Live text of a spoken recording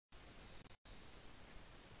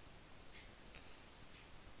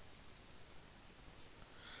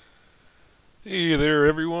Hey there,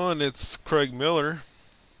 everyone. It's Craig Miller,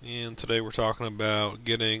 and today we're talking about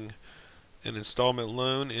getting an installment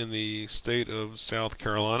loan in the state of South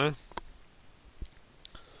Carolina.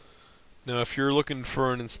 Now, if you're looking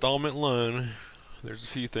for an installment loan, there's a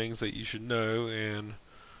few things that you should know, and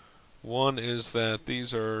one is that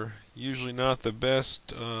these are usually not the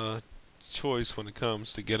best choice when it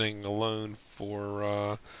comes to getting a loan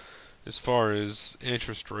for as far as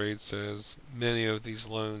interest rates, as many of these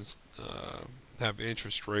loans have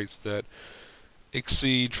interest rates that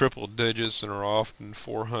exceed triple digits and are often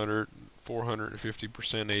 450%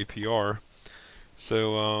 APR.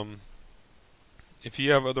 So if you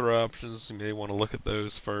have other options, you may want to look at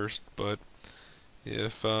those first. But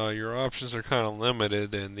if your options are kind of limited,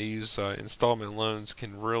 then these installment loans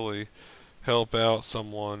can really help out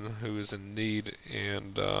someone who is in need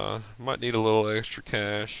and might need a little extra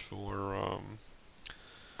cash for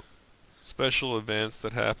special events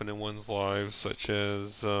that happen in one's life, such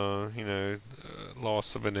as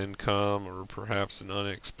loss of an income or perhaps an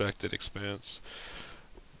unexpected expense.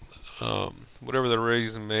 Whatever the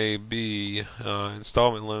reason may be,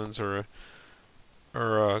 installment loans are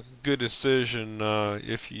a good decision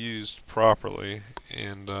if used properly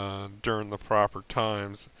and during the proper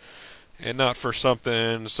times, and not for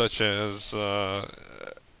something such as a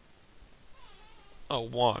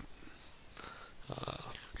want.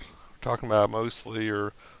 We're talking about mostly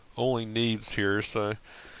or only needs here. So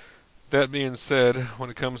that being said, when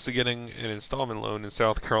it comes to getting an installment loan in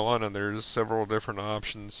South Carolina, there's several different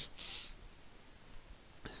options.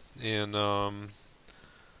 And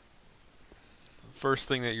first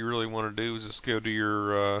thing that you really want to do is just go to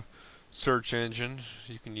your search engine.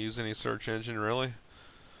 You can use any search engine really.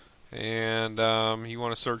 And you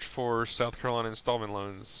want to search for South Carolina installment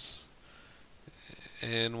loans.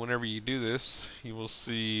 And whenever you do this, you will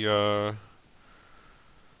see a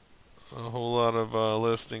whole lot of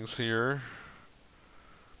listings here.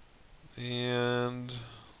 And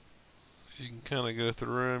you can kind of go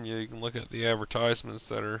through them. You can look at the advertisements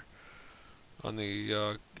that are on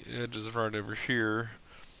the edges right over here,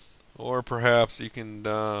 or perhaps you can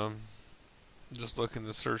just look in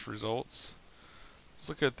the search results. Let's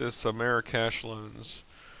look at this Americash loans.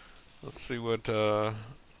 Let's see what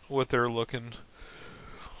they're looking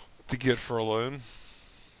to get for a loan.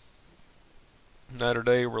 Now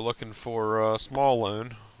today we're looking for a small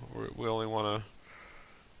loan. We only want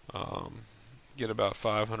to get about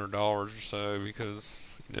 $500 or so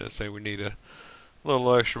because say we need a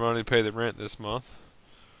little extra money to pay the rent this month.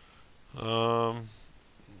 Um,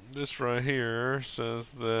 this right here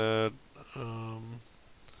says that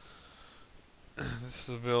this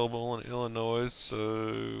is available in Illinois,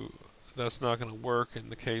 so that's not going to work in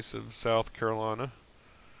the case of South Carolina.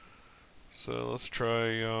 So let's try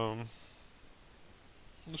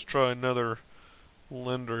another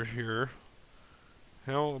lender here.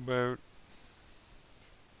 How about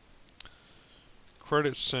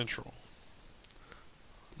Credit Central?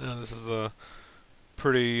 Now this is a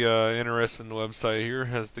pretty interesting website here.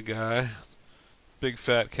 Has the guy, big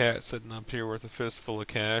fat cat, sitting up here with a fistful of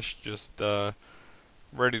cash, just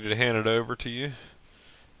ready to hand it over to you.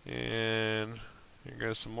 And here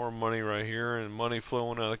goes some more money right here, and money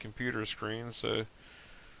flowing out of the computer screen. So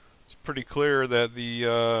it's pretty clear that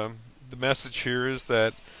the message here is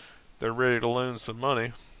that they're ready to loan some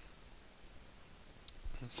money.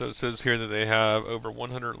 And so it says here that they have over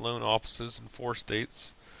 100 loan offices in 4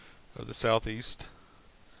 states of the Southeast,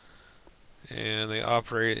 and they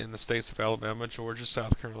operate in the states of Alabama, Georgia,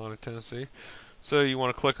 South Carolina, Tennessee. So you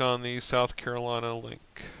want to click on the South Carolina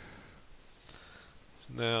link.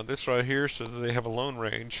 Now this right here says that they have a loan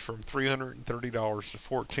range from $330 to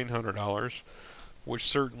 $1,400, which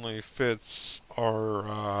certainly fits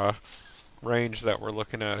our range that we're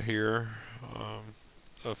looking at here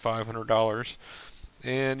of $500.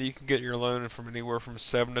 And you can get your loan from anywhere from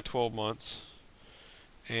 7 to 12 months.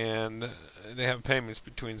 And they have payments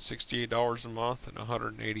between $68 a month and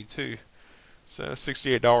 $182. So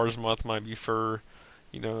 $68 a month might be for,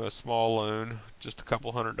 a small loan, just a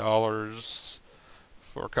couple $100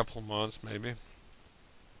 for a couple of months maybe.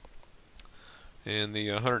 And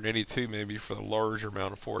the 182 maybe for the larger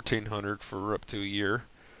amount of 1400 for up to a year.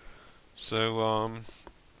 So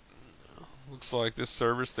looks like this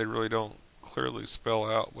service, they really don't clearly spell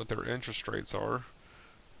out what their interest rates are,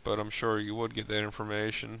 but I'm sure you would get that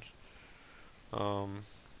information um,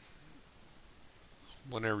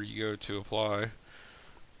 whenever you go to apply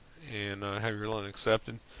and have your loan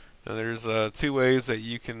accepted. Now there's 2 ways that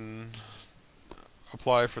you can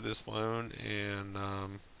apply for this loan, and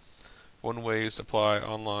one way is to apply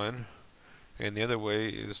online, and the other way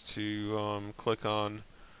is to click on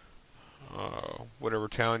whatever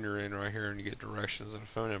town you're in right here, and you get directions and a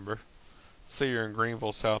phone number. Say you're in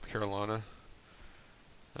Greenville, South Carolina.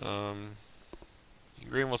 Um, in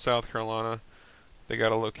Greenville, South Carolina, they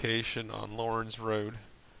got a location on Lawrence Road.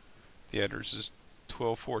 The address is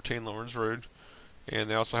 1214 Lawrence Road, and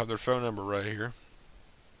they also have their phone number right here,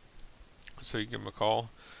 so you give them a call.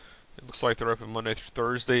 It looks like they're open Monday through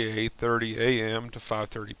Thursday, 8:30 a.m. to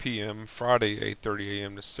 5:30 p.m. Friday, 8:30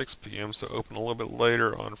 a.m. to 6 p.m. So open a little bit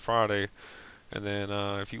later on Friday, and then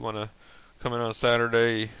if you want to come in on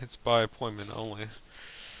Saturday, it's by appointment only.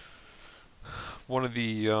 One of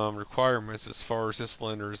the requirements as far as this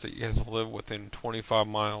lender is that you have to live within 25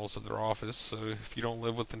 miles of their office. So if you don't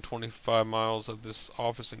live within 25 miles of this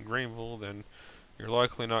office in Greenville, then you're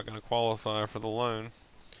likely not going to qualify for the loan.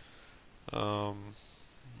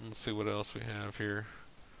 Let's see what else we have here.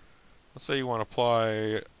 Let's say you want to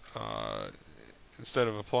apply, instead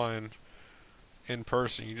of applying in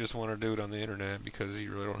person, you just want to do it on the internet because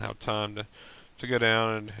you really don't have time to go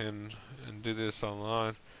down and do this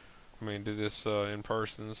online. Do this in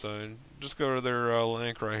person. So just go to their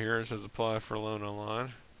link right here. It says apply for a loan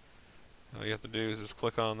online. All you have to do is just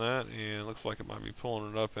click on that, and it looks like it might be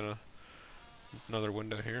pulling it up in another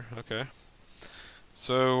window here. Okay.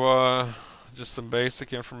 So just some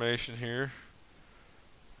basic information here.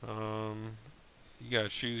 You gotta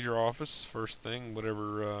choose your office first thing,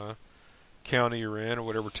 whatever county you're in or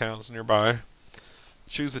whatever town's nearby.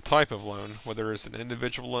 Choose the type of loan, whether it's an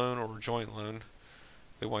individual loan or a joint loan.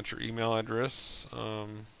 They want your email address,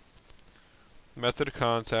 method of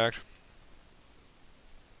contact,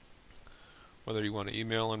 whether you want to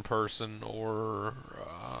email in person or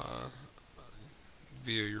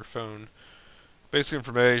via your phone. Basic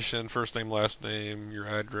information: first name, last name, your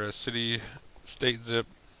address, city, state, zip,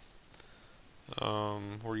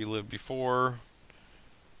 where you lived before,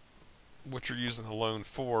 what you're using the loan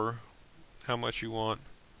for, how much you want,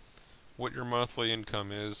 what your monthly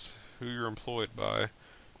income is, who you're employed by,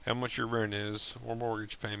 how much your rent is or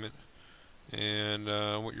mortgage payment, and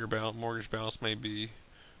what your mortgage balance may be,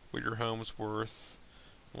 what your home's worth.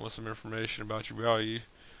 Want some information about your value,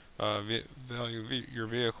 your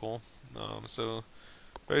vehicle. So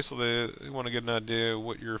basically, they want to get an idea of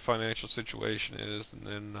what your financial situation is, and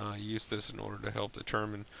then use this in order to help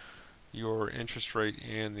determine your interest rate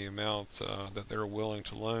and the amount that they're willing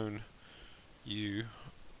to loan you.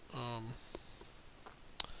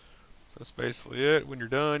 So that's basically it. When you're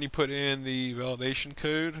done, you put in the validation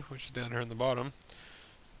code, which is down here in the bottom,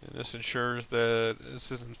 and this ensures that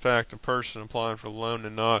this is in fact a person applying for the loan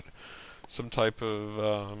and not some type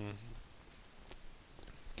of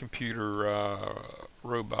computer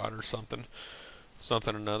robot or something or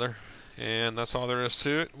another. And that's all there is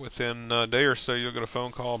to it. Within a day or so, you'll get a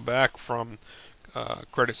phone call back from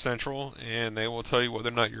Credit Central, and they will tell you whether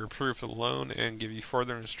or not you're approved for the loan and give you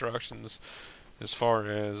further instructions as far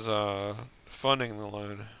as funding the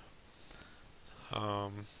loan.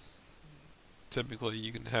 Typically,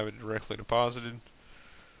 you can have it directly deposited,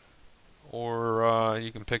 or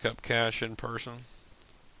you can pick up cash in person,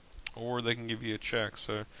 or they can give you a check.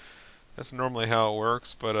 So that's normally how it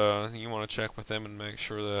works, but you want to check with them and make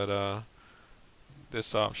sure that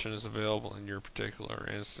this option is available in your particular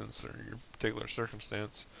instance or your particular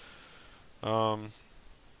circumstance. One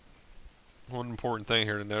important thing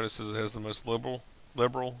here to notice is it has the most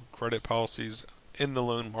liberal credit policies in the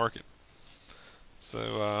loan market.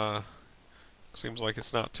 So seems like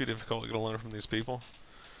it's not too difficult to get a loan from these people.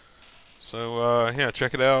 So yeah,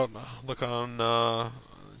 check it out. Look on,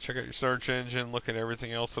 check out your search engine. Look at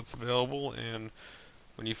everything else that's available, and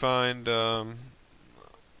when you find a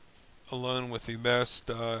loan with the best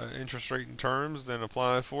interest rate and terms, then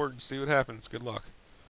apply for it and see what happens. Good luck.